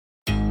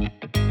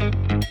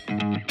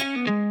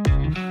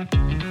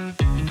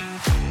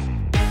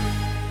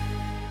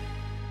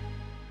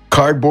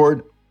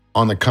Cardboard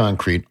on the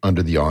concrete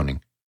under the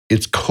awning.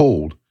 It's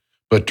cold,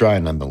 but dry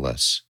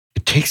nonetheless.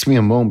 It takes me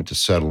a moment to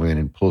settle in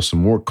and pull some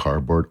more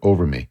cardboard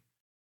over me.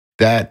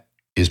 That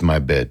is my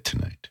bed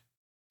tonight.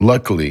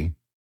 Luckily,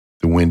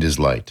 the wind is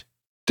light.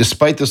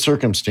 Despite the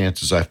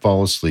circumstances, I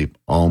fall asleep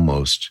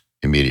almost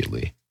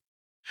immediately.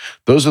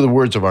 Those are the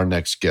words of our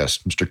next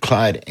guest. Mr.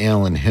 Clyde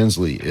Allen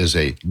Hensley is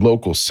a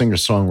local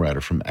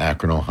singer-songwriter from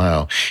Akron,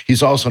 Ohio.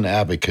 He's also an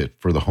advocate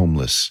for the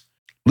homeless.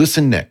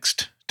 Listen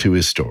next to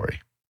his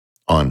story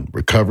on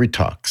Recovery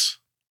Talks,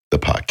 the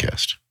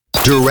podcast.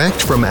 Direct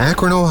from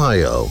Akron,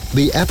 Ohio,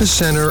 the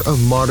epicenter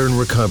of modern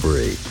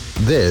recovery.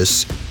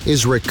 This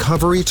is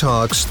Recovery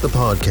Talks, the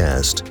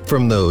podcast.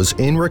 From those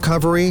in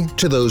recovery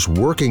to those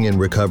working in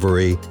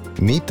recovery,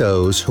 meet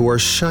those who are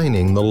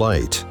shining the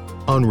light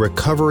on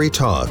Recovery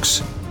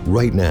Talks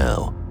right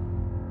now.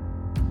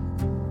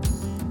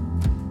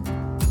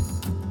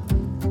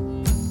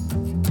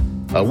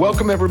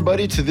 Welcome,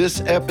 everybody, to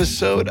this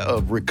episode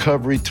of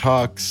Recovery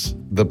Talks,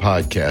 the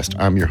podcast.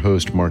 I'm your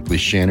host, Mark Lee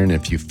Shannon.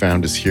 If you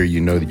found us here, you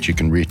know that you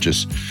can reach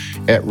us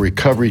at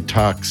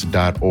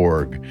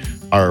recoverytalks.org,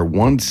 our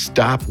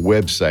one-stop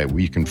website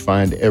where you can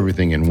find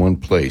everything in one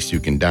place. You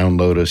can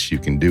download us. You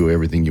can do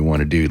everything you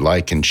want to do,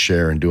 like and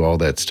share and do all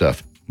that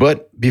stuff.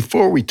 But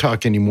before we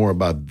talk any more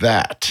about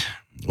that,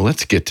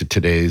 let's get to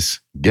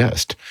today's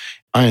guest.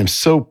 I am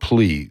so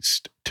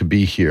pleased to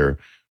be here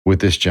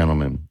with this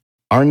gentleman.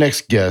 Our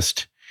next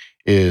guest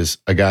is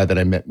a guy that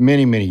I met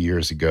many, many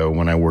years ago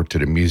when I worked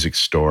at a music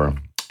store.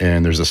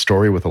 And there's a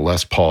story with a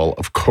Les Paul,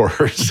 of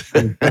course,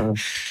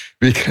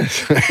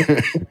 because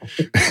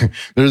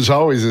there's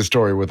always a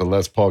story with a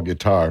Les Paul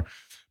guitar.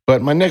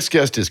 But my next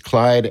guest is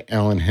Clyde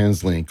Allen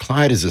Hensley. And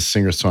Clyde is a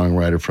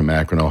singer-songwriter from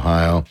Akron,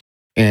 Ohio.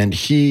 And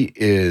he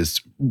is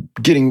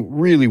getting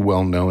really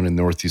well known in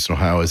Northeast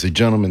Ohio as a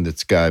gentleman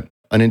that's got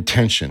an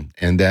intention,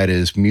 and that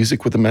is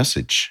music with a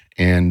message.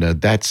 And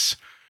that's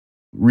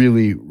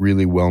really,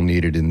 really well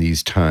needed in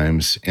these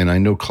times. And I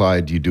know,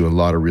 Clyde, you do a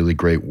lot of really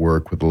great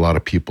work with a lot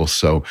of people.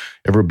 So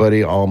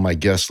everybody, all my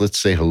guests, let's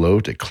say hello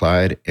to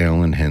Clyde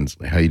Allen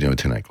Hensley. How you doing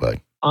tonight, Clyde?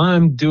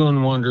 I'm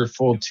doing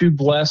wonderful. Too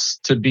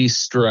blessed to be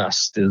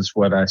stressed is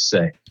what I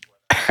say.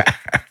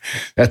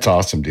 That's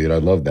awesome, dude. I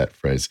love that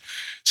phrase.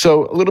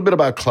 So a little bit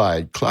about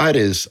Clyde. Clyde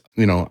is,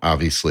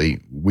 obviously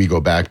we go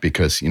back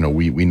because,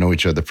 we know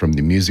each other from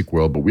the music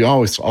world, but we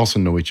always also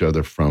know each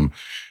other from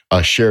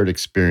a shared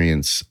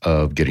experience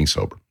of getting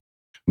sober.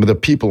 The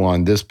people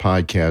on this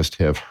podcast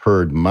have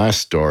heard my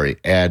story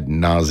ad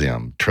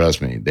nauseum.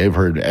 Trust me, they've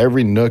heard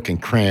every nook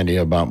and cranny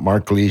about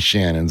Mark Lee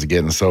Shannon's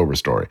getting sober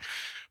story.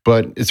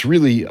 But it's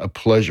really a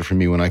pleasure for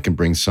me when I can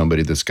bring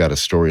somebody that's got a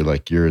story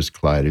like yours,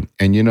 Clyde.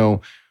 And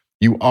you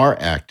are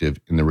active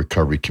in the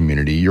recovery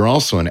community. You're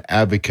also an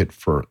advocate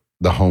for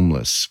the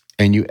homeless,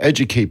 and you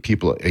educate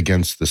people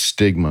against the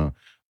stigma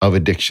of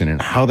addiction and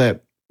how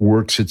that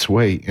works its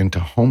way into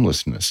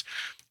homelessness.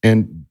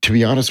 And to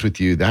be honest with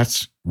you,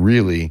 that's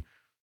really,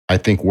 I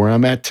think, where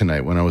I'm at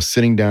tonight. When I was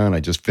sitting down, I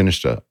just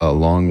finished a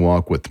long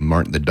walk with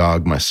Martin the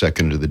dog, my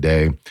second of the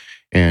day.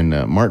 And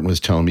Martin was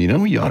telling me,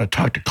 you ought to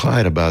talk to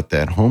Clyde about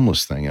that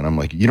homeless thing. And I'm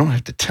like, you don't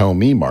have to tell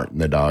me, Martin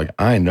the dog.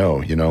 I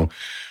know,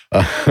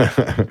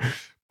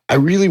 I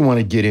really want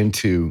to get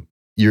into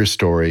your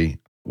story,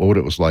 what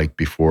it was like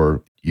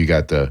before you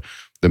got the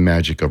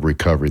magic of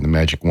recovery, the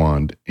magic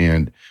wand.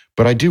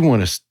 But I do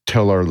want to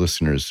tell our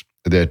listeners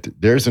that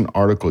there's an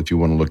article, if you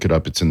want to look it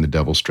up, it's in the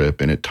Devil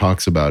Strip, and it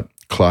talks about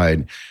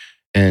Clyde.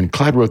 And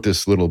Clyde wrote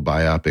this little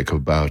biopic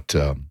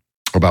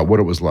about what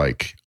it was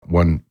like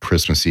one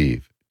Christmas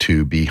Eve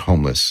to be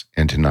homeless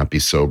and to not be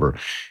sober.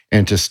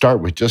 And to start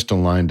with just a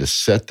line to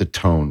set the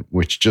tone,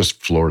 which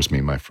just floors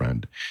me, my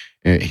friend.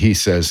 He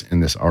says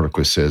in this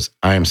article,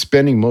 I am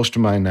spending most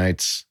of my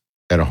nights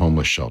at a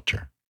homeless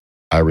shelter.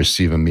 I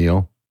receive a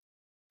meal,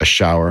 a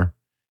shower,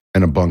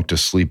 and a bunk to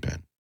sleep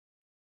in.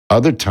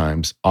 Other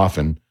times,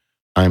 often,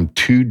 I'm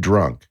too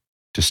drunk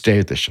to stay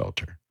at the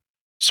shelter.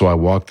 So I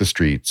walk the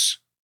streets,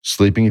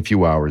 sleeping a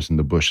few hours in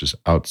the bushes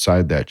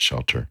outside that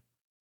shelter.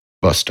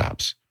 Bus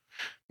stops.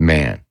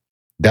 Man,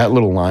 that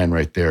little line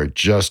right there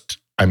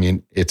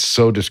it's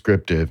so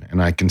descriptive,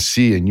 and I can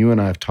see, and you and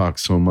I have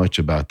talked so much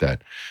about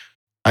that.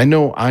 I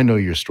know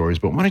your stories,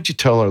 but why don't you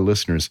tell our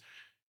listeners,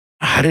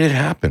 how did it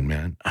happen,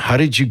 man? How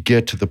did you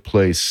get to the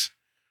place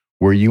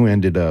where you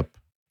ended up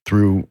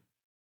through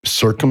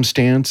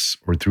circumstance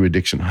or through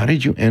addiction? How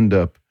did you end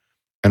up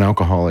an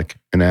alcoholic,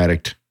 an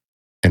addict,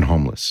 and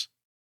homeless?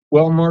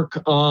 Well, Mark,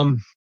 I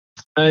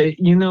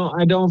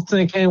don't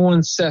think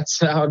anyone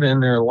sets out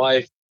in their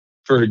life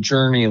for a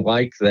journey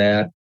like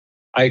that.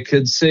 I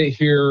could sit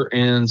here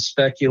and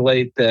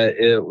speculate that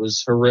it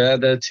was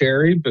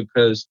hereditary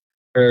because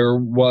there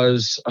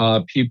was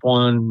people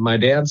on my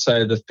dad's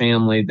side of the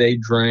family, they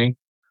drank.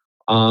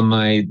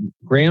 My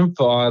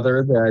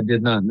grandfather that I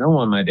did not know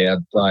on my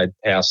dad's side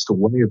passed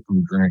away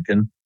from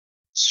drinking,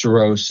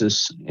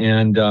 cirrhosis.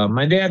 And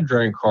my dad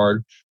drank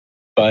hard,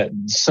 but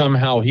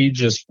somehow he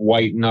just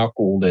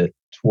white-knuckled it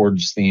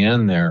towards the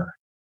end there.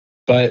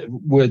 But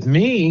with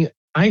me,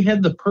 I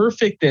had the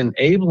perfect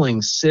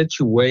enabling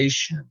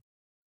situation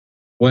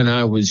when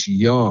I was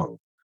young.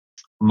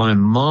 My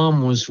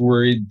mom was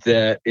worried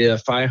that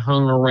if I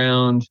hung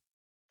around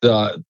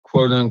the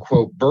quote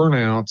unquote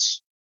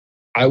burnouts,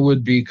 I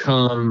would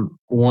become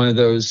one of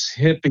those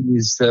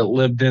hippies that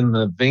lived in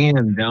the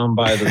van down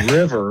by the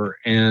river.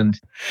 And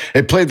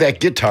They played that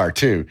guitar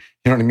too.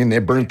 You know what I mean? They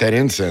burnt that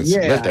incense,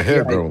 let yeah, the hair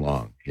yeah, grow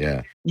long.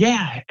 Yeah.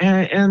 yeah.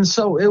 And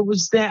so it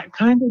was that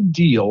kind of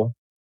deal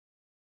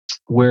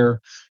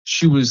where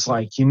she was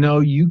like,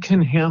 you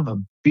can have a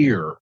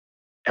beer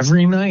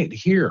every night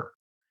here,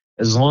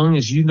 as long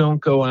as you don't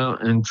go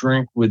out and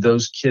drink with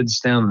those kids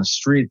down the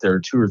street that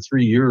are 2 or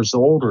 3 years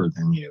older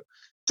than you.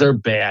 They're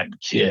bad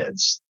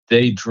kids.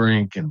 They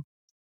drink and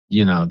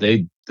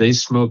they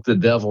smoke the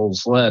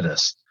devil's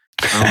lettuce.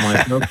 I'm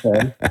like,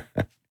 okay.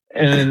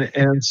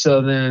 And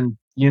so then,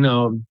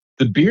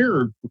 the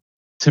beer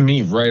to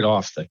me right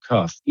off the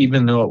cuff,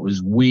 even though it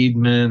was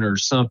Weedman or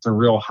something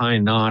real high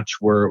notch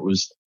where it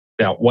was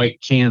that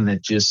white can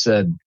that just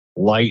said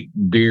light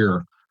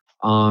beer.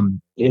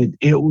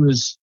 It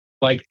was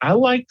like I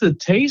like the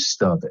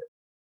taste of it,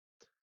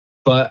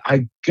 but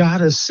I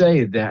gotta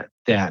say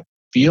that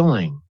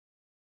feeling,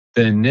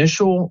 the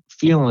initial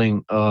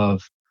feeling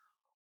of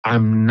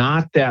I'm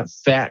not that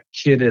fat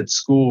kid at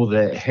school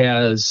that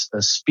has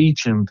a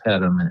speech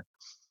impediment.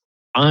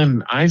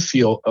 I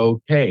feel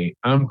okay.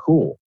 I'm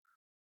cool.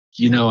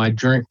 I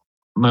drink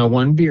my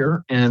one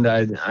beer and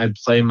I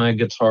play my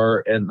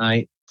guitar at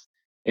night.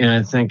 And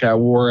I think I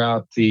wore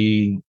out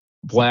the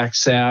Black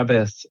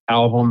Sabbath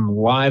album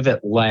Live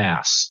at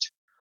Last.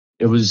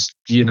 It was,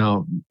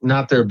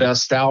 not their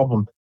best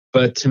album,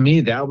 but to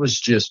me, that was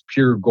just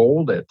pure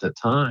gold at the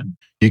time.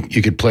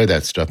 You could play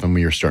that stuff, and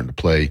when you're starting to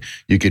play,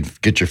 you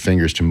could get your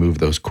fingers to move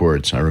those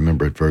chords. I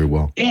remember it very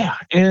well. Yeah.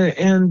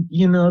 And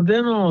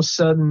then all of a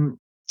sudden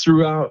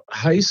throughout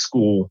high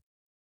school,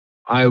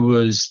 I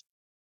was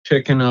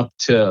picking up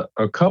to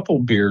a couple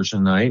beers a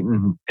night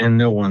and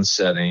no one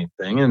said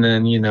anything. And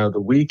then,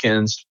 the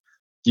weekends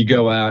you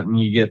go out and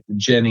you get the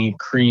Jenny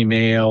cream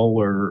ale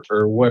or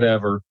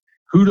whatever.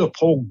 Huda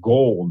Pull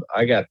Gold.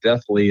 I got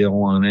deathly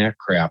ill on that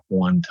crap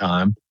one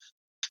time,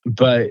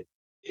 but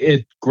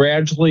it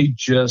gradually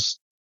just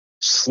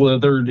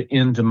slithered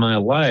into my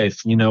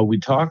life. We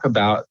talk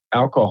about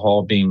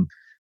alcohol being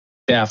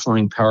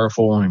baffling,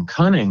 powerful, and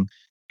cunning,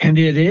 and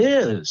it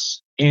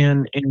is.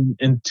 And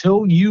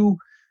until you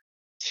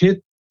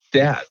hit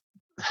that,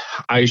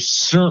 I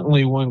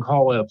certainly wouldn't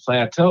call it a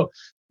plateau,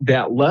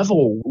 that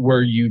level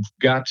where you've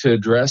got to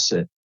address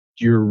it.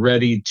 You're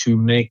ready to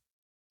make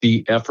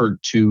the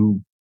effort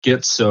to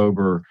get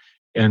sober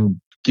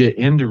and get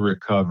into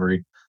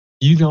recovery.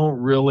 You don't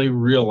really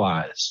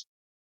realize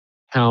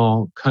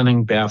how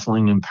cunning,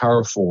 baffling, and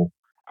powerful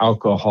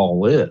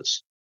alcohol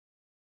is.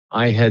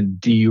 I had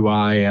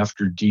DUI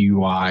after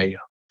DUI.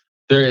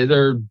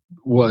 There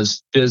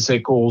was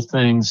physical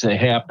things that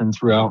happened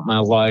throughout my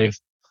life.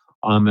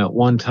 At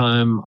one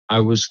time,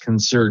 I was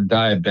considered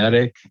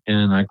diabetic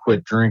and I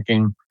quit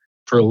drinking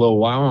for a little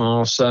while. And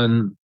all of a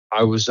sudden,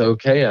 I was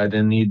okay. I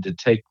didn't need to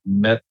take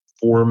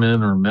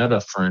metformin or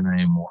Metafrin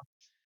anymore.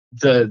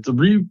 The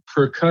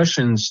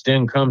repercussions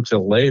didn't come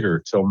till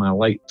later, till my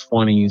late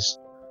 20s,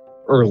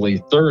 early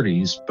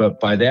 30s. But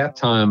by that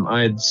time,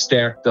 I had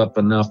stacked up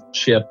enough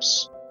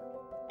chips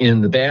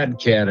in the bad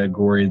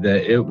category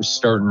that it was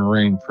starting to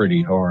rain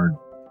pretty hard.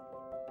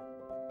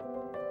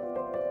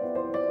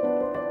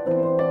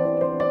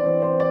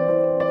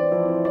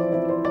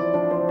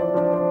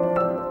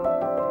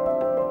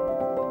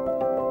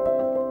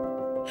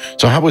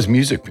 So how was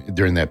music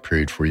during that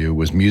period for you?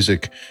 Was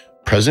music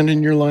present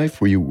in your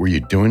life? Were you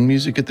doing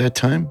music at that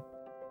time?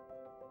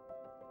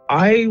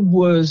 I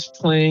was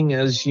playing,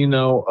 as you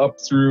know, up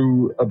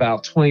through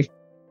about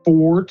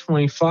 24,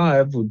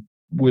 25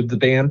 with the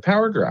band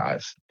Power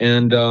Drive.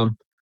 And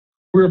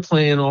we were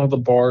playing all the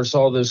bars,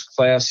 all those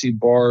classy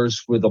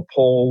bars with a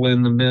pole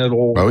in the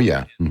middle. Oh,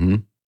 yeah.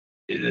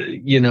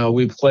 Mm-hmm.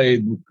 We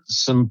played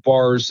some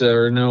bars that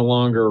are no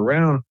longer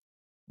around.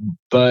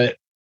 But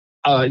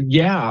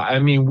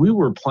we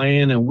were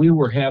playing and we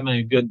were having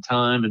a good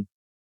time.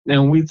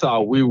 And we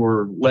thought we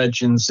were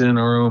legends in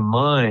our own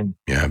mind.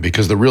 Yeah,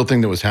 because the real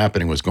thing that was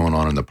happening was going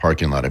on in the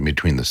parking lot in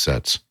between the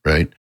sets,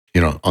 right?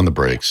 On the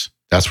breaks.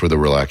 That's where the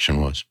real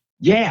action was.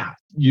 Yeah,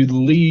 you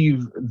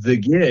leave the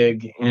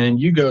gig and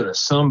you go to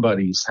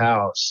somebody's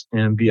house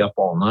and be up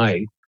all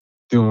night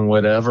doing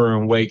whatever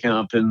and waking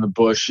up in the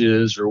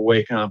bushes or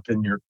waking up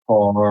in your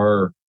car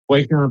or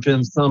waking up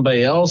in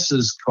somebody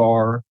else's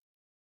car.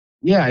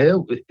 Yeah,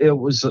 it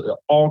was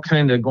all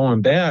kind of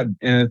going bad.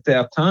 And at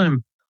that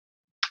time,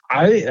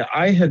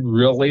 I had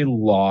really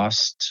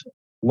lost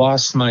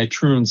my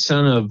true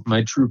incentive,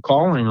 my true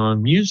calling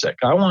on music.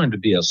 I wanted to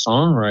be a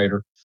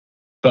songwriter,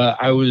 but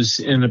I was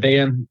in a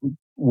band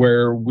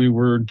where we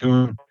were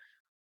doing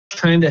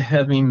kind of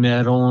heavy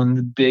metal and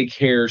the big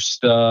hair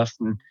stuff.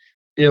 And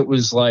it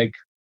was like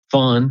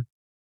fun.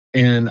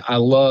 And I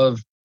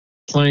loved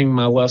playing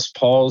my Les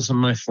Pauls and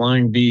my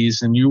Flying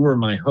V's. And you were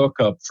my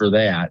hookup for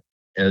that,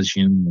 as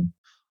you know.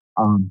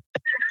 Um,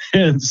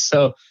 and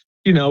so,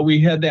 we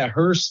had that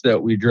hearse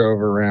that we drove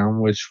around,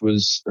 which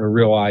was a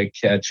real eye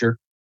catcher.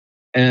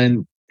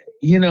 And,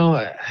 you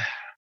know,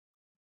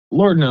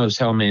 Lord knows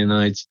how many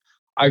nights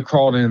I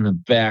crawled in the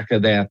back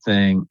of that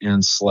thing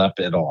and slept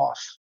it off.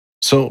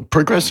 So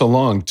progress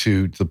along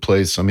to the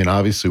place. I mean,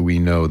 obviously, we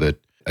know that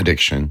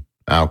addiction,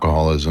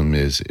 alcoholism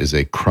is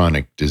a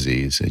chronic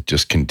disease. It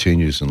just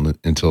continues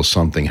until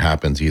something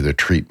happens, either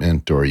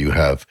treatment or you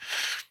have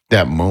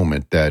that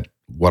moment that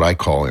what I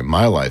call in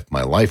my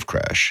life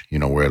crash,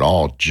 where it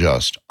all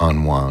just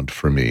unwound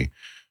for me.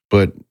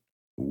 But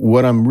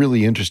what I'm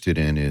really interested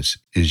in is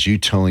you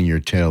telling your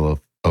tale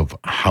of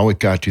how it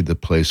got to the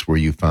place where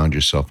you found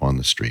yourself on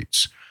the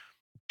streets.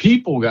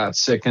 People got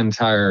sick and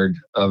tired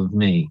of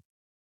me.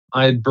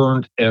 I had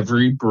burned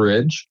every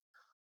bridge.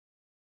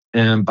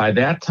 And by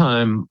that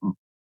time,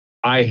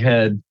 I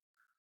had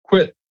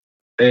quit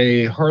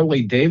a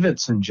Harley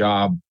Davidson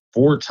job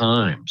 4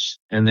 times,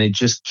 and they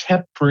just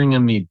kept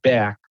bringing me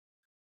back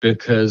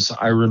because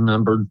I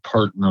remembered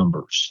part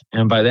numbers.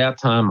 And by that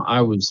time,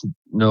 I was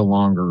no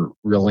longer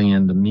really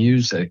into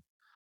music.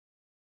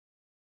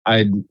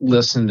 I'd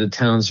listened to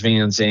Townes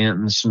Van Zandt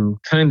and some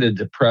kind of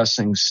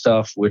depressing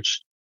stuff,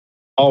 which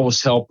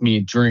always helped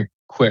me drink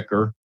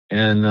quicker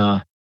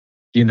and,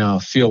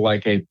 feel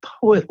like a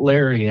poet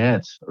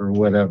laureate or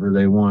whatever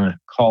they want to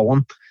call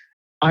them.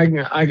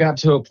 I got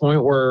to a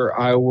point where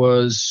I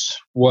was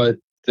what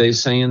they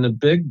say in the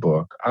big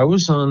book. I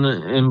was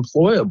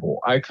unemployable.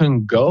 I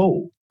couldn't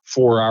go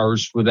 4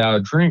 hours without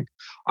a drink.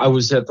 I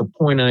was at the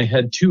point I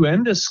had 2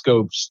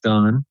 endoscopes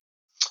done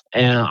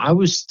and I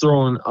was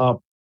throwing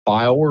up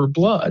bile or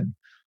blood.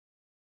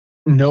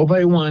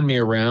 Nobody wanted me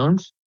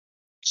around.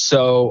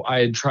 So I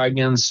had tried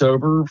getting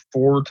sober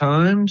 4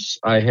 times.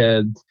 I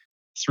had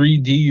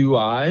 3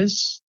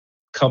 DUIs,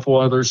 a couple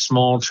other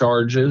small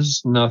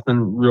charges,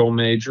 nothing real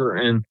major.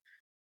 And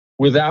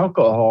with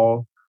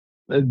alcohol,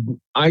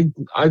 I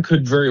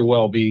could very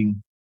well be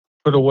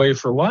put away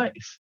for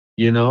life,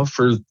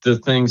 for the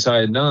things I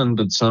had done.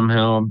 But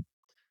somehow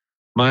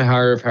my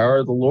higher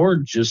power, the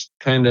Lord, just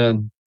kind of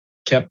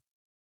kept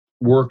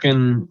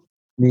working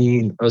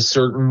me a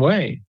certain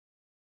way.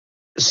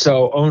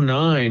 So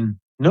 '09,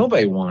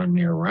 nobody wanted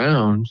me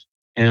around.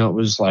 And it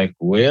was like,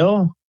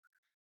 well,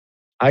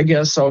 I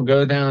guess I'll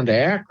go down to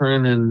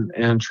Akron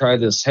and try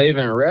this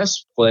Haven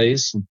Rest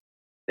place.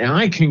 Now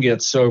I can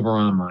get sober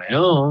on my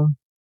own.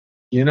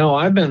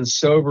 I've been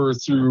sober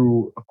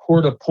through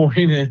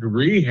court-appointed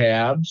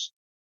rehabs.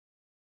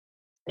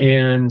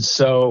 And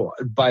so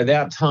by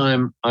that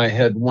time, I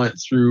had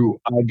went through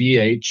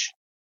IBH.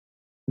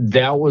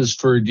 That was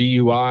for a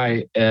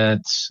DUI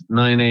at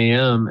 9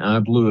 a.m. I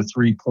blew a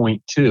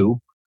 3.2.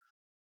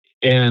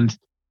 And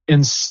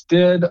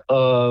instead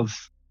of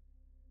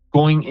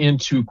going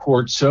into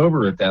court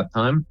sober at that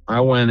time, I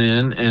went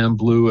in and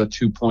blew a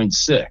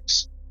 2.6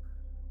 at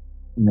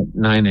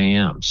 9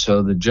 a.m.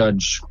 So the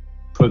judge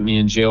put me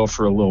in jail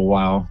for a little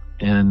while,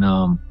 and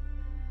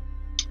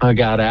I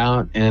got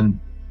out, and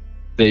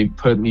they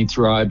put me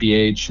through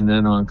IBH and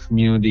then on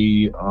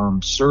community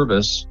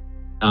service.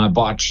 I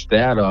botched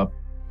that up,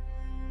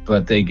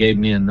 but they gave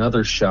me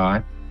another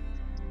shot.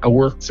 I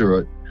worked through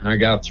it, and I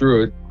got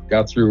through it,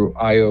 got through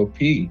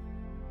IOP,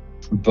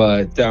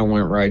 but then I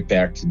went right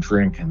back to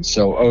drinking.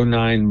 So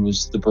 '09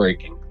 was the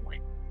breaking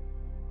point.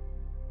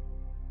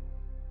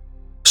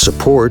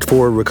 Support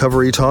for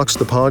Recovery Talks,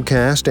 the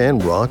podcast,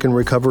 and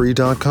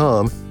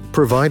rockandrecovery.com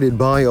provided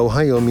by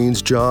Ohio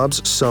Means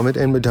Jobs, Summit,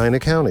 and Medina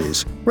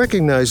counties,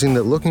 recognizing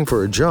that looking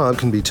for a job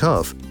can be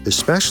tough,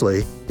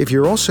 especially if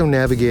you're also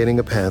navigating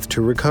a path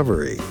to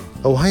recovery.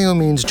 Ohio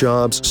Means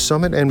Jobs,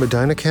 Summit, and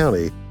Medina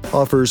County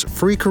offers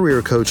free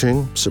career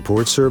coaching,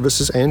 support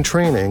services, and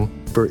training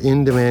for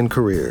in-demand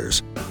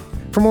careers.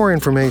 For more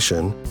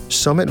information,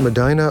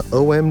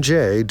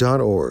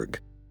 summitmedinaomj.org.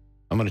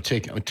 I'm going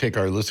to take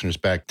our listeners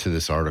back to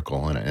this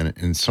article,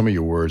 and some of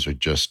your words are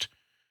just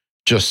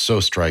so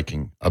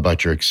striking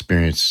about your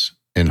experience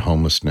in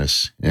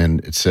homelessness. And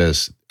it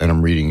says, and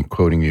I'm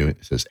quoting you,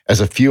 it says, as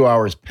a few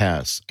hours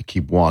pass, I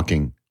keep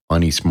walking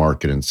on East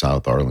Market in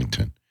South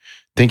Arlington,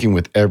 thinking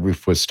with every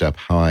footstep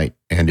how I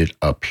ended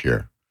up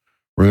here.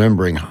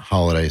 Remembering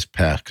holidays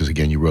past, because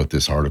again, you wrote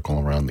this article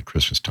around the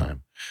Christmas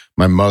time.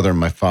 My mother and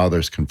my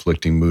father's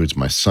conflicting moods,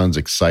 my son's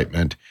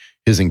excitement,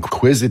 his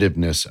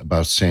inquisitiveness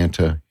about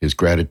Santa, his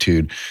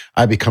gratitude.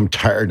 I become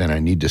tired and I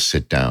need to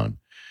sit down.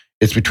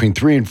 It's between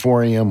 3 and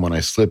 4 a.m. when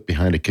I slip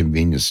behind a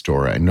convenience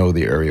store. I know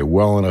the area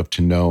well enough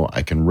to know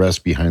I can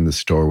rest behind the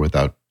store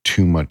without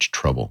too much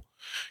trouble.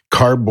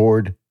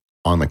 Cardboard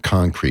on the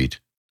concrete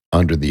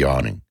under the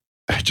awning.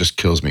 It just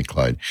kills me,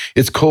 Clyde.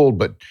 It's cold,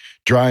 but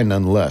dry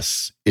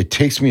nonetheless. It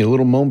takes me a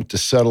little moment to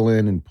settle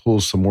in and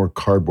pull some more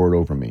cardboard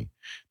over me.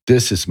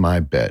 This is my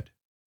bed.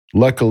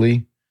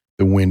 Luckily,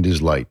 the wind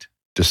is light.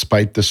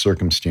 Despite the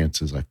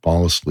circumstances, I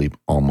fall asleep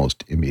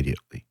almost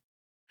immediately.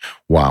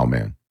 Wow,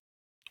 man.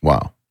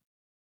 Wow.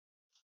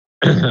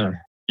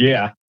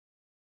 Yeah.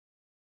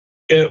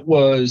 It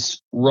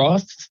was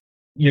rough.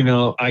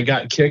 I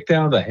got kicked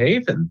out of the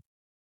Haven.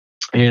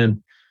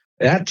 And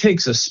That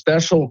takes a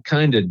special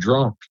kind of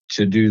drunk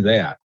to do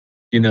that.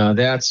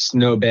 That's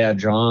no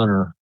badge of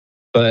honor.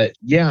 But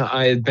yeah,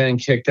 I had been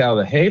kicked out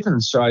of the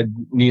Haven, so I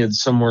needed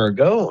somewhere to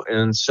go.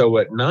 And so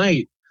at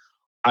night,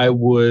 I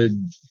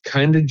would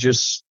kind of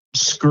just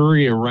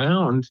scurry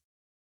around,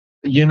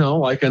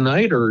 like a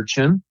night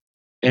urchin,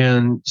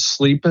 and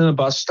sleep in a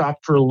bus stop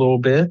for a little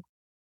bit,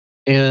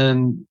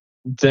 and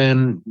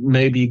then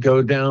maybe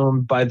go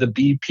down by the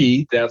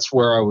BP. That's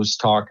where I was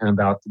talking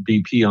about, the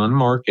BP on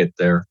Market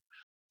there,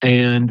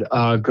 and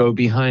go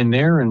behind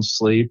there and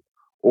sleep.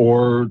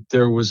 Or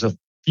there was a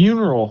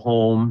funeral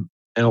home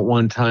at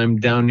one time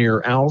down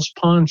near Al's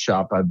Pawn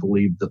Shop, I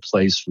believe the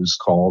place was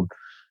called.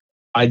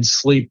 I'd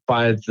sleep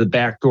by the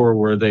back door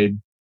where they'd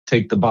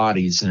take the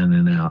bodies in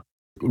and out.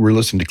 We're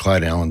listening to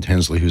Clyde Allen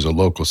Tinsley, who's a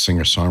local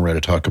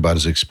singer-songwriter, talk about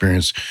his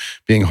experience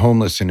being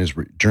homeless and his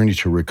journey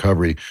to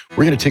recovery.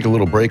 We're going to take a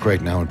little break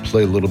right now and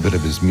play a little bit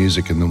of his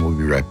music, and then we'll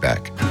be right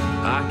back.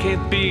 I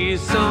can't be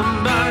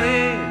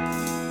somebody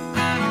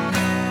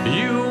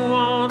you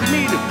want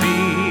me to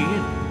be.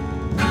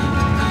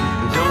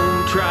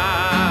 Don't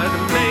try to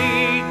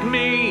make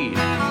me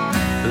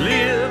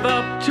live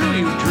up to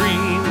your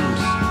dreams.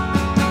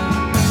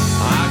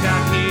 I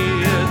got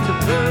here to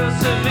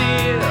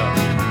persevere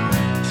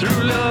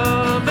through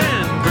love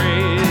and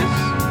grace.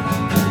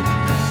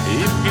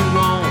 If you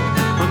want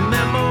a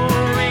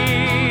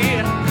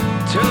memory,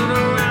 turn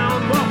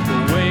around, walk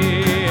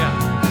away.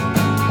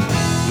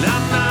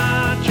 I'm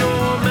not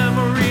your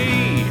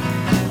memory,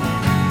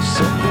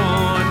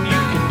 someone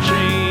you can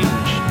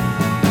change.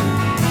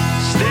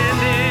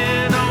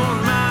 Standing on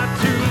my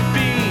 2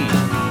 feet,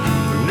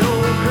 no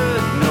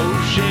hurt, no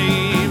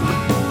shame.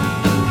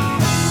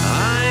 I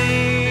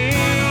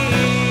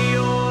ain't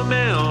your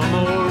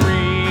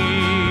memory.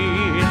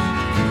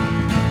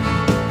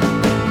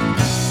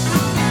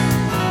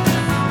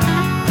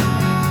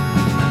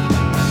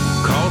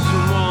 Call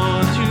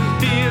someone to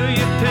feel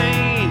your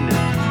pain.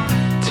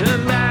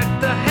 Turn back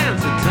the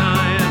hands of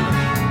time.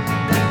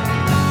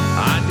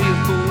 Ideas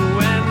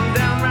fool and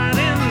downright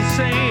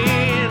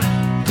insane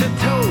to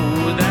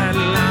toe that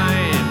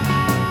line.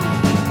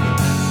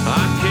 I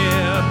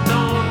kept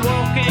on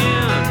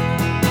walking,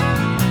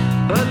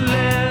 a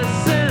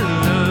lesson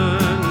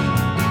learned.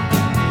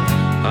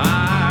 I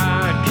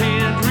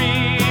can't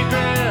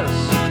regress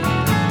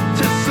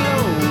to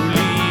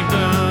slowly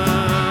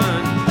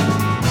burn.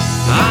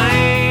 I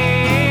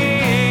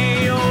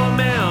ain't your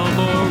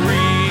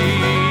memory.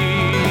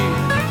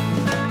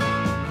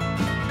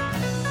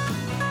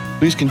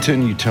 Please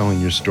continue telling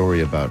your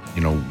story about,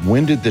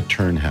 when did the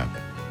turn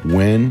happen?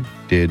 When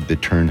did the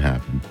turn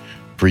happen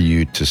for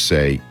you to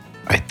say,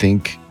 I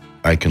think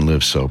I can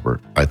live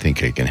sober. I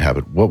think I can have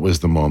it. What was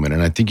the moment?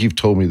 And I think you've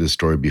told me this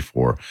story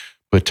before,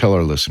 but tell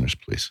our listeners,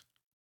 please.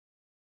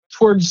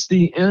 Towards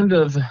the end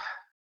of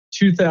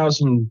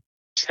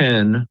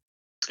 2010,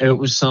 it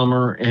was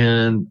summer,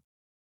 and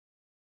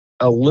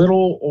a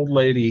little old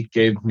lady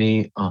gave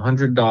me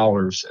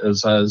 $100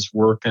 as I was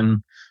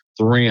working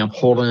the ramp,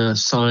 holding a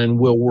sign,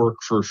 "Will work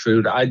for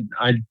food." I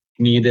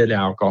needed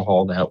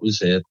alcohol. That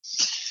was it.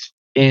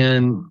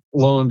 And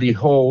lo and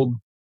behold,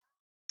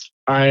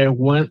 I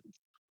went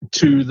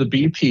to the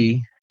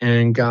BP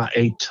and got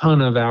a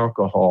ton of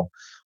alcohol.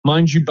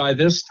 Mind you, by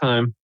this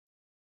time,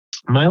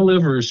 my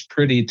liver is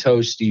pretty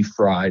toasty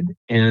fried.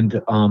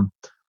 And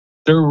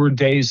there were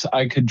days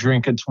I could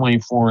drink a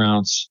 24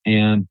 ounce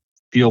and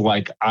feel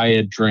like I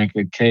had drank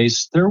a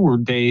case. There were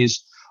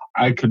days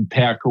I could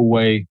pack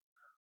away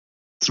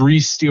 3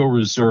 steel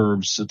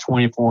reserves, the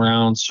 24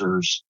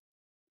 ouncers,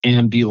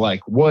 and be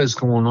like, what is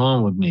going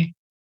on with me?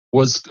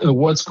 What's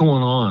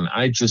going on?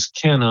 I just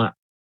cannot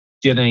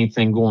get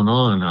anything going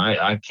on.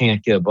 I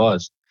can't get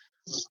buzzed.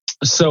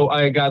 So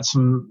I got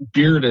some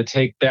beer to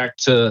take back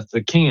to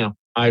the camp.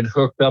 I'd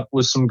hooked up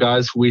with some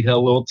guys. We had a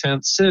little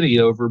tent city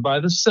over by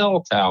the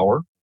cell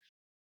tower.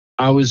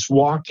 I was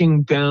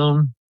walking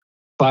down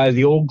by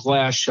the old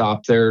glass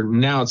shop there.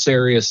 Now it's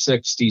Area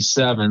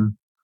 67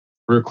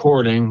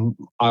 recording,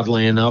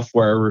 oddly enough,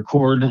 where I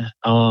record.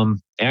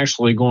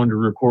 Actually going to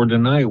record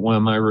tonight one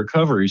of my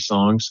recovery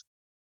songs.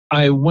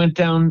 I went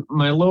down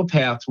my low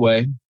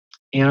pathway,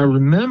 and I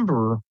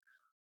remember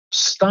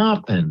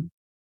stopping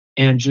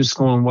and just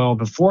going, well,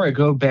 before I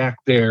go back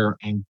there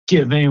and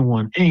give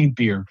anyone any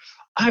beer,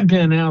 I've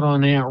been out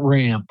on that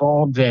ramp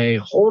all day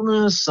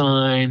holding a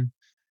sign,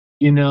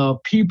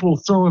 people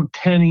throwing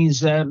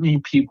pennies at me,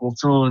 people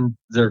throwing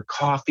their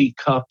coffee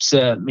cups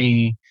at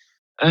me.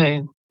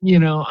 I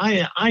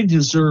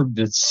deserve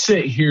to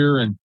sit here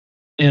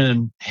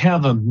and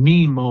have a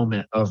me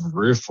moment of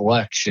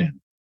reflection.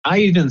 I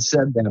even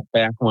said that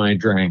back when I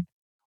drank,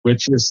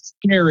 which is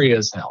scary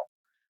as hell.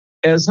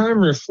 As I'm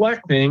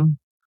reflecting,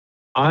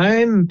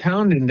 I'm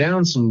pounding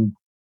down some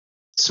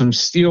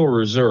steel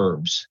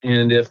reserves.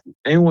 And if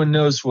anyone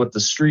knows what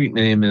the street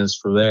name is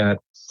for that,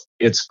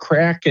 it's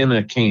crack in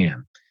a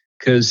can,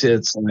 because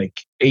it's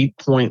like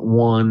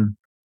 8.1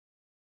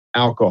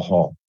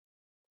 alcohol.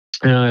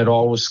 And I'd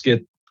always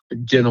get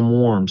them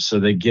warm so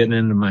they get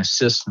into my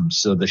system,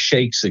 so the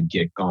shakes would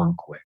get gone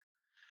quick.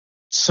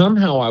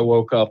 somehow I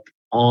woke up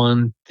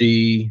on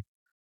the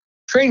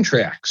train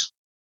tracks,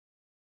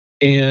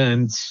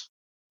 and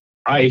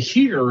I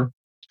hear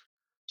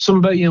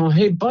somebody yelling,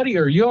 "Hey, buddy,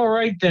 are you all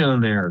right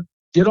down there?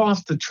 Get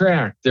off the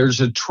track.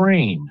 There's a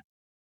train.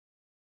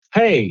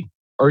 Hey,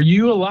 are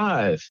you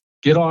alive?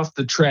 Get off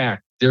the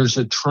track. There's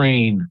a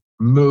train.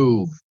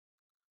 Move."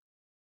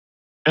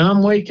 And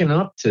I'm waking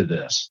up to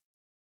this.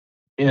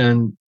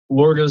 And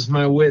Lord is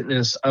my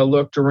witness. I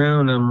looked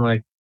around and I'm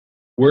like,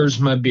 where's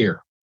my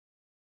beer?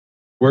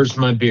 Where's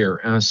my beer?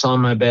 And I saw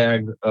my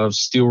bag of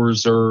Steel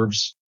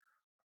Reserves.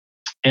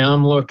 And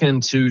I'm looking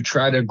to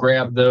try to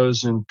grab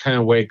those and kind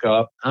of wake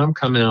up. I'm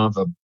coming out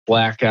of a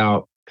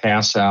blackout,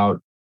 pass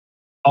out.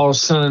 All of a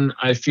sudden,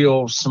 I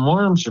feel some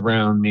arms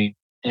around me.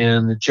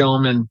 And the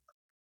gentleman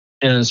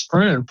and his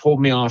friend pulled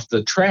me off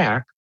the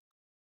track.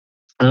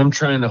 I'm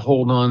trying to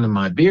hold on to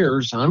my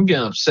beers. I'm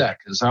getting upset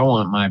because I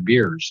want my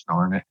beers,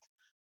 darn it.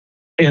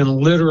 And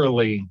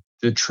literally,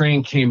 the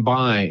train came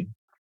by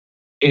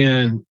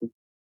and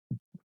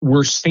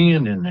we're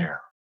standing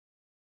there.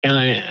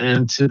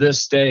 And to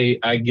this day,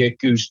 I get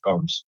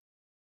goosebumps.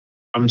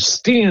 I'm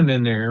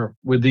standing there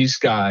with these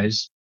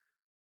guys,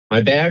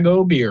 my bag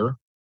of beer.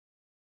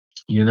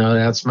 You know,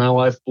 that's my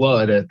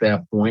lifeblood at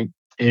that point.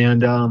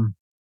 And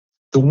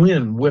the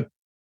wind whipped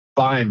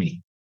by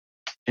me.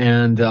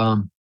 And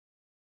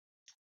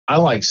I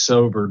like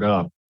sobered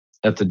up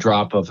at the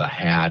drop of a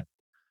hat.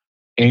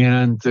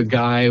 And the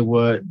guy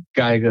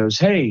goes,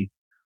 "Hey,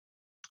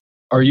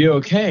 are you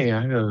okay?"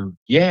 I go,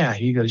 "Yeah."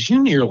 He goes,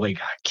 "You nearly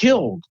got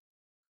killed."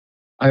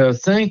 I go,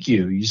 "Thank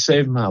you. You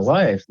saved my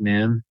life,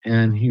 man."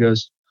 And he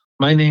goes,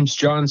 "My name's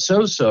John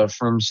Sosa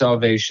from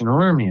Salvation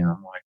Army."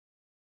 I'm like,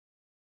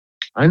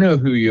 "I know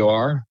who you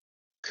are,"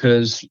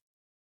 because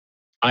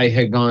I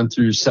had gone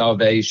through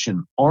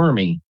Salvation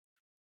Army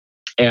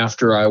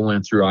after I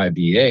went through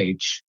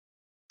IBH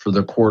for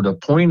the court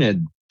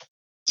appointed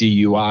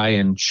DUI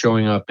and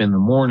showing up in the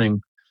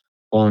morning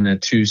on a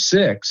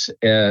 2-6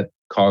 at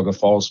Cuyahoga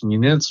Falls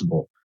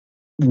Municipal.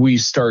 We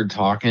started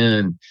talking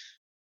and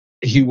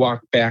he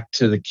walked back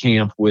to the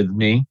camp with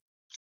me.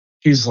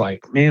 He's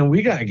like, "Man,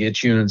 we got to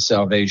get you in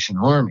Salvation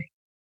Army."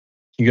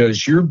 He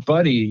goes, "Your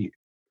buddy,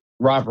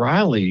 Rob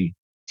Riley,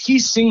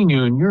 he's seen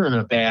you and you're in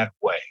a bad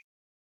way."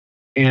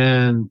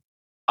 And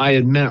I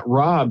had met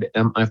Rob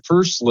at my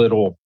first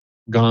little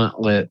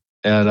gauntlet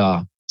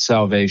at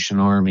Salvation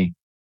Army.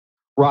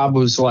 Rob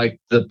was like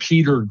the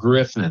Peter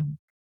Griffin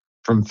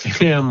from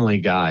Family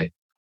Guy.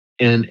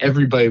 And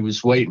everybody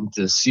was waiting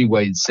to see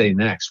what he'd say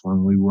next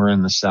when we were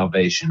in the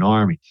Salvation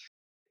Army.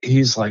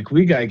 He's like,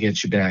 "We got to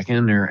get you back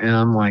in there." And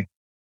I'm like,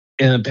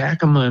 in the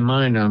back of my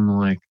mind, I'm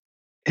like,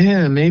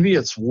 yeah, maybe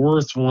it's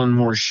worth one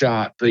more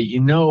shot. But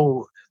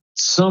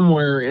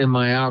somewhere in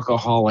my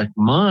alcoholic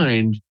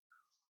mind,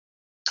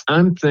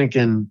 I'm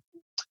thinking,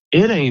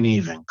 it ain't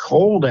even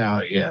cold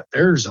out yet.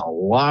 There's a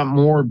lot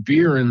more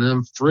beer in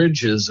them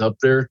fridges up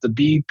there at the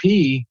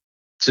BP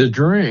to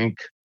drink.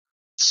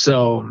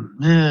 So,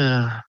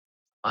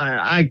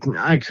 I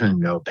couldn't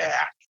go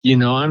back.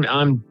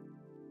 I'm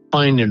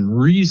finding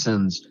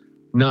reasons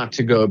not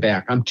to go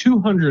back. I'm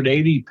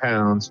 280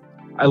 pounds.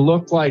 I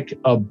look like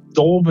a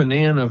Dole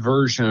Banana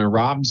version of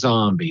Rob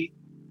Zombie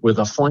with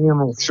a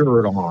flannel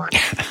shirt on.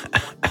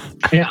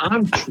 And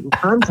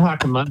I'm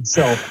talking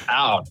myself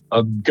out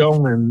of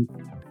going.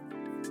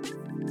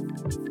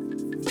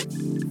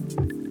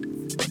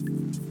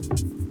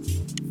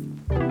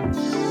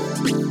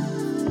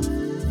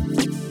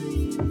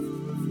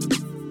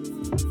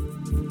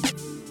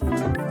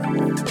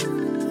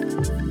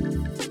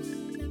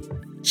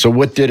 So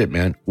what did it,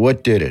 man?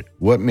 What did it?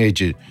 What made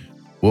you?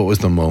 What was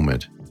the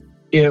moment?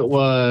 It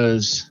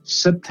was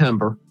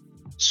September.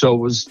 So it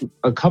was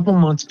a couple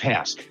months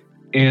past.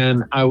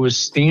 And I was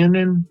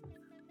standing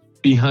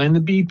behind the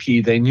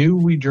BP. They knew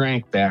we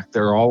drank back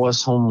there. All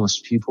us homeless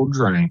people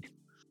drank.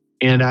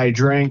 And I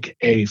drank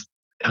I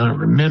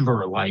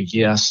remember like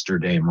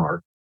yesterday,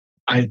 Mark.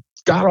 I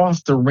got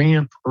off the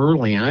ramp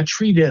early and I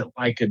treated it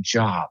like a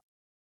job.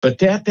 But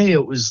that day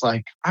it was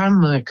like,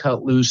 I'm going to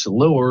cut loose a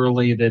little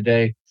early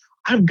today.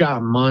 I've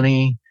got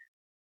money.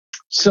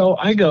 So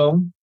I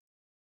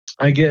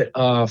get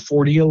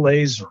 40 a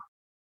laser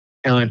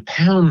and I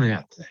pound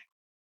that thing.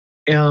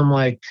 And I'm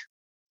like,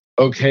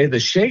 okay, the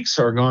shakes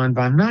are gone,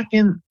 but I'm not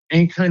getting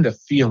any kind of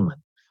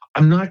feeling.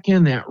 I'm not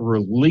getting that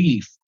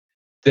relief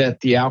that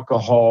the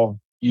alcohol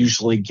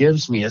usually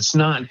gives me. It's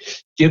not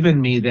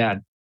giving me that,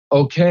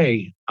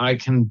 okay, I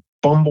can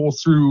bumble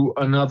through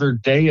another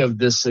day of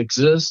this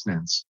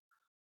existence.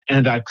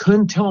 And I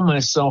couldn't tell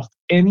myself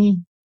any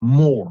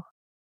more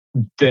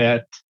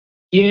that,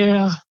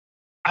 yeah,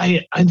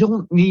 I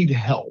don't need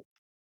help.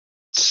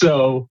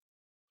 So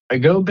I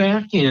go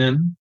back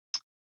in,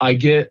 I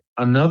get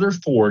another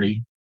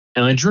 40,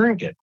 and I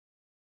drink it.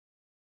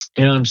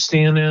 And I'm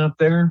standing out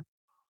there,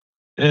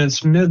 and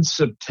it's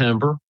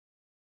mid-September,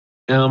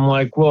 and I'm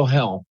like, well,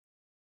 hell,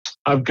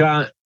 I've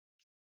got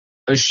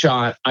a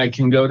shot. I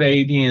can go to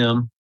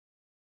ADM,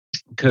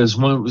 because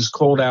when it was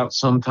cold out,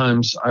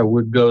 sometimes I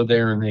would go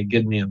there, and they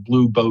give me a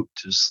blue boat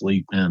to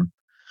sleep in.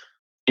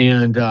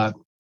 And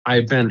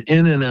I've been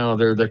in and out of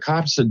there. The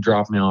cops had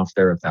dropped me off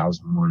there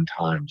 1,001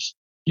 times.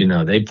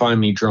 They'd find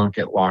me drunk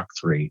at Lock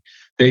 3.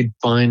 They'd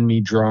find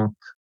me drunk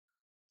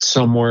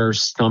somewhere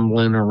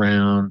stumbling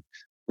around.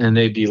 And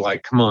they'd be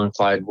like, come on,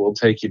 Clyde, we'll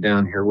take you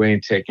down here. We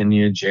ain't taking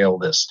you to jail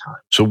this time.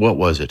 So what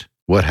was it?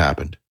 What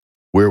happened?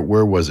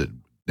 Where was it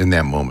in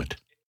that moment?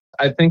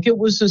 I think it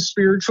was a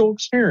spiritual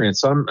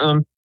experience.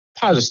 I'm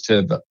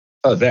positive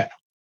of that.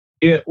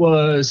 It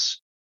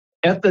was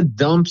at the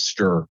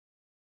dumpster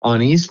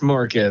on East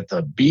Market at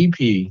the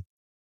BP.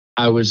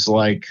 I was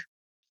like,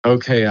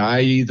 okay,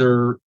 I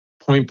either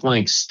point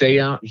blank stay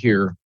out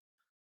here,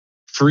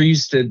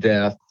 freeze to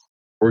death,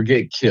 or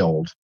get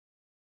killed,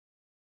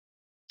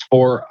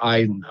 or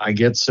I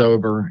get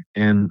sober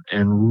and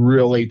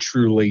really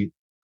truly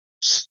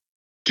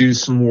do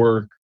some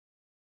work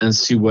and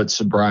see what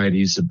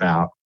sobriety's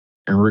about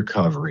and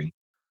recovery.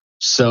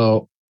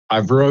 So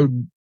I've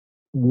rode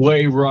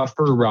way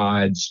rougher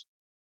rides.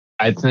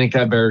 I think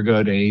I better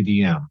go to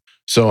ADM.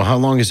 So how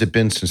long has it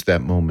been since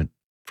that moment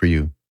for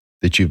you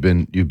that you've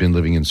been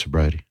living in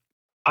sobriety?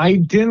 I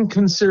didn't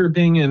consider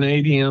being in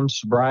ADM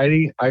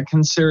sobriety. I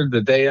considered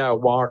the day I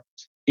walked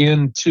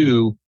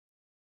into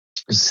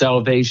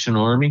Salvation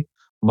Army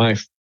my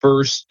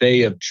first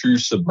day of true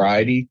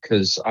sobriety,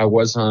 because I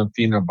wasn't on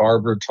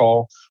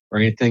phenobarbital or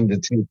anything to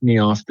take me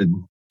off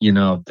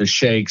the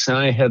shakes. And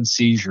I had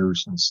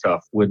seizures and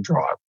stuff,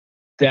 withdrawal.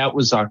 That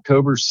was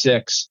October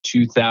 6,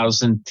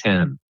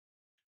 2010.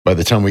 By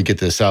the time we get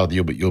this out,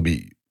 you'll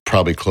be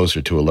probably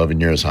closer to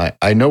 11 years.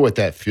 I know what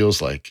that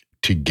feels like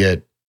to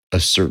get a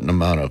certain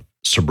amount of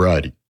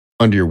sobriety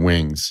under your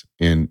wings,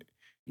 and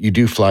you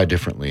do fly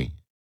differently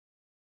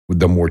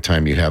the more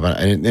time you have.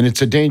 And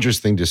it's a dangerous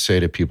thing to say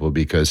to people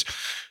because,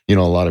 a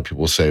lot of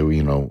people say,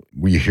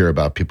 we hear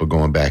about people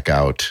going back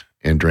out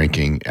and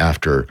drinking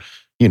after,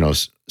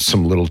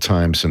 some little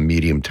time, some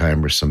medium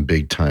time, or some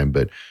big time.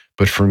 But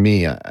for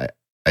me,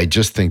 I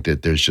just think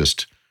that there's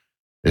just,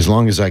 as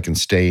long as I can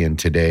stay in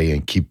today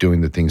and keep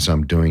doing the things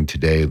I'm doing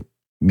today,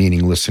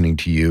 meaning listening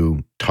to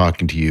you,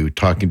 talking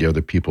to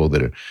other people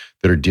that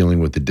are dealing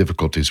with the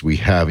difficulties we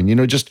have.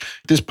 And, just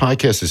this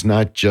podcast is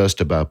not just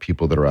about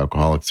people that are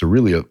alcoholics. They're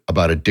really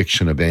about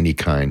addiction of any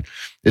kind.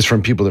 It's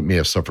from people that may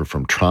have suffered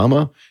from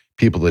trauma,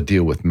 people that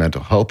deal with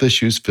mental health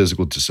issues,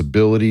 physical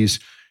disabilities.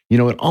 It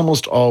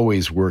almost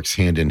always works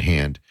hand in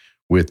hand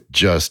with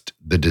just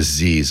the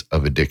disease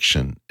of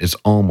addiction. It's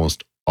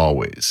almost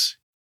always.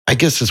 I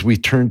guess as we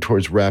turn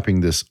towards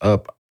wrapping this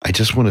up, I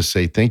just want to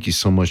say thank you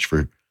so much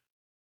for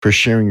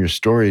sharing your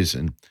stories.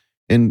 And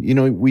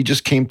we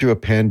just came through a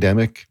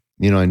pandemic.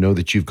 I know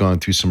that you've gone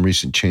through some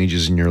recent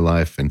changes in your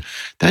life, and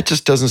that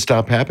just doesn't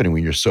stop happening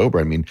when you're sober.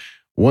 I mean,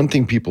 one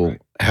thing people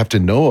have to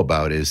know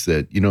about is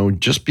that,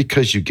 just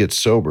because you get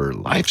sober,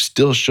 life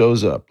still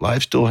shows up.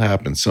 Life still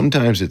happens.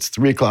 Sometimes it's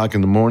 3:00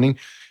 in the morning,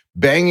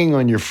 banging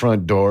on your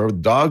front door,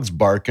 dogs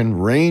barking,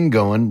 rain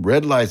going,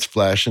 red lights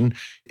flashing.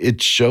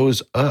 It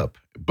shows up.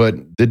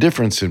 But the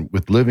difference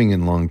with living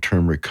in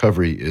long-term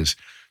recovery is,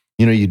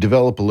 you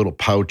develop a little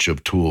pouch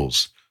of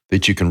tools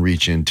that you can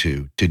reach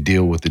into to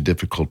deal with the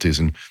difficulties.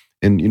 And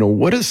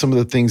what are some of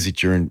the things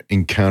that you're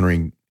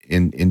encountering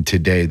in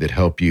today that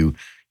help you,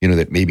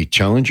 that maybe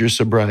challenge your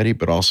sobriety,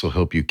 but also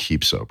help you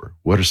keep sober?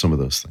 What are some of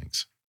those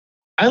things?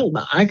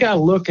 I got to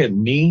look at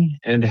me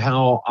and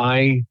how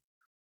I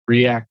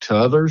react to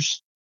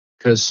others,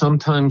 because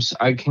sometimes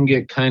I can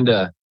get kind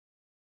of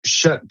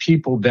shut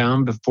people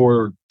down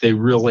before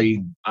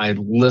I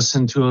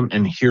listen to them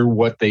and hear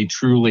what they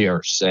truly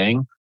are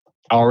saying.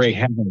 I already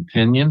have an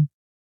opinion.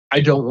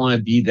 I don't want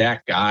to be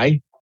that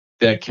guy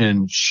that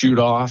can shoot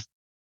off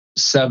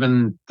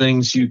 7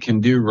 things you can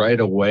do right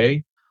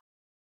away.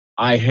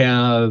 I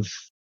have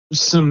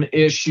some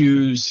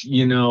issues,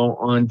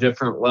 on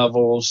different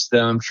levels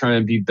that I'm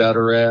trying to be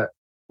better at,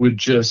 with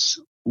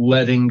just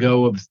letting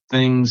go of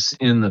things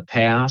in the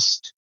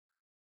past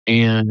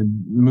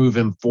and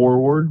moving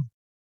forward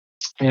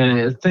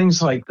and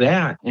things like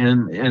that.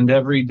 And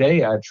every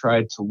day I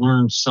try to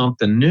learn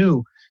something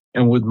new.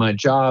 And with my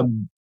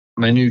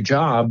new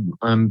job,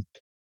 I'm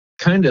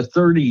kind of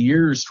 30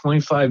 years,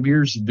 25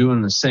 years of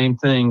doing the same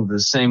thing the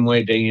same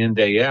way day in,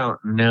 day out.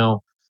 And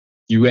now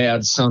you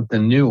add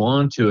something new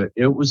onto it.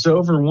 It was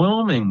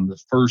overwhelming the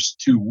first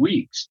 2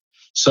 weeks.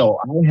 So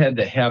I had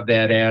to have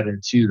that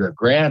attitude of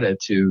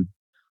gratitude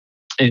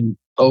and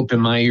open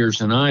my ears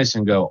and eyes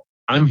and go,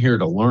 I'm here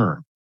to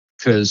learn.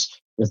 Because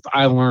if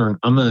I learn,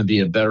 I'm going to be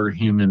a better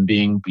human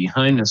being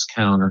behind this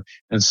counter.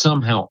 And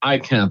somehow I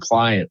can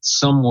apply it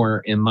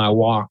somewhere in my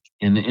walk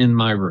and in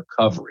my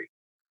recovery.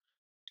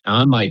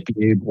 I might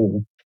be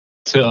able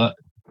to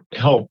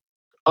help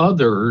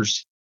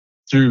others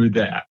through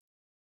that.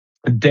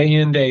 Day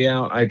in, day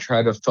out, I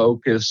try to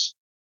focus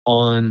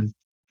on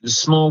the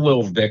small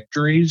little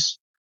victories,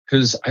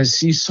 because I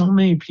see so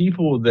many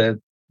people that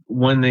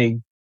when they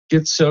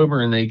get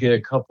sober and they get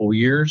a couple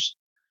years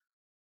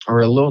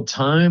or a little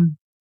time,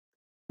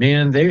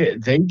 man,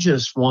 they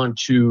just want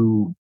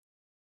to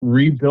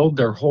rebuild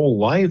their whole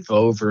life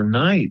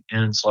overnight.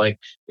 And it's like,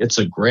 it's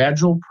a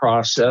gradual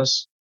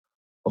process.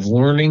 of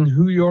learning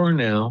who you are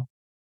now,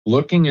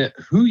 looking at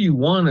who you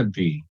want to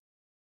be,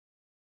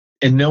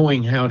 and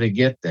knowing how to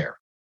get there.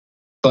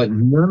 But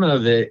none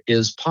of it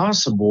is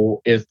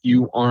possible if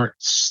you aren't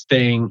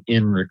staying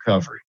in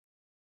recovery.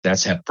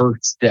 That's that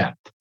first step.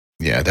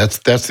 Yeah, that's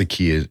the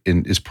key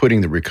is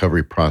putting the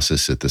recovery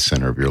process at the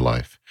center of your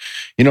life.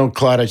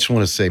 Clyde, I just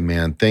want to say,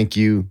 man, thank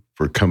you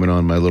for coming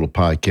on my little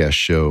podcast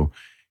show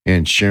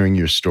and sharing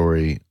your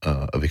story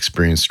of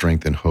experience,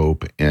 strength, and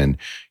hope. And,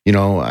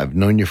 I've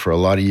known you for a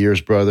lot of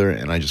years, brother,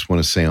 and I just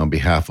want to say on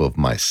behalf of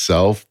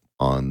myself,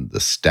 on the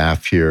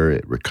staff here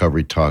at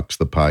Recovery Talks,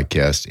 the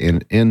podcast,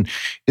 and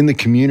in the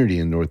community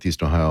in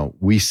Northeast Ohio,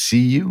 we see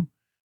you,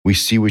 we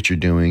see what you're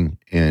doing,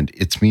 and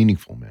it's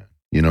meaningful, man.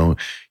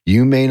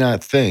 You may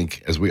not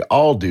think, as we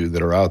all do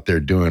that are out there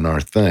doing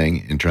our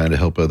thing and trying to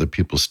help other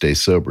people stay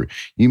sober,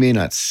 you may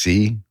not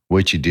see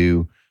what you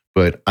do,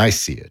 but I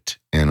see it.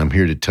 And I'm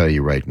here to tell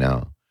you right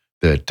now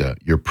that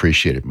you're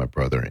appreciated, my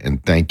brother,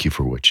 and thank you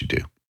for what you do.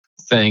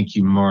 Thank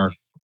you, Mark.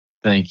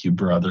 Thank you,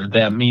 brother.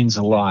 That means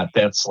a lot.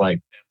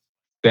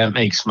 That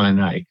makes my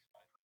night.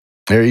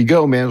 There you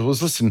go, man. Well,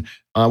 listen,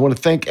 I want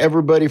to thank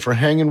everybody for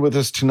hanging with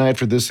us tonight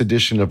for this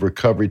edition of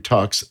Recovery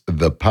Talks,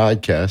 the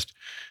podcast.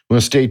 We'll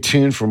stay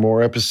tuned for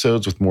more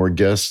episodes with more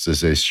guests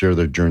as they share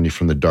their journey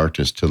from the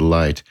darkness to the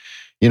light.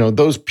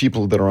 Those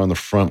people that are on the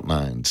front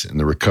lines in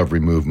the recovery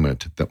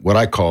movement, what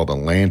I call the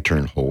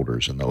lantern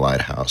holders and the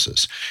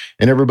lighthouses.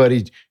 And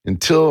everybody,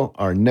 until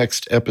our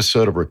next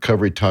episode of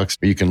Recovery Talks,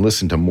 you can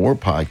listen to more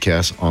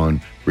podcasts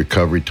on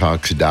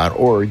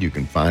recoverytalks.org. You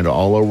can find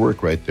all our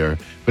work right there.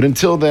 But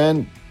until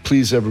then,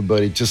 please,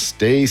 everybody, just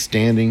stay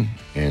standing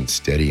and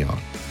steady on.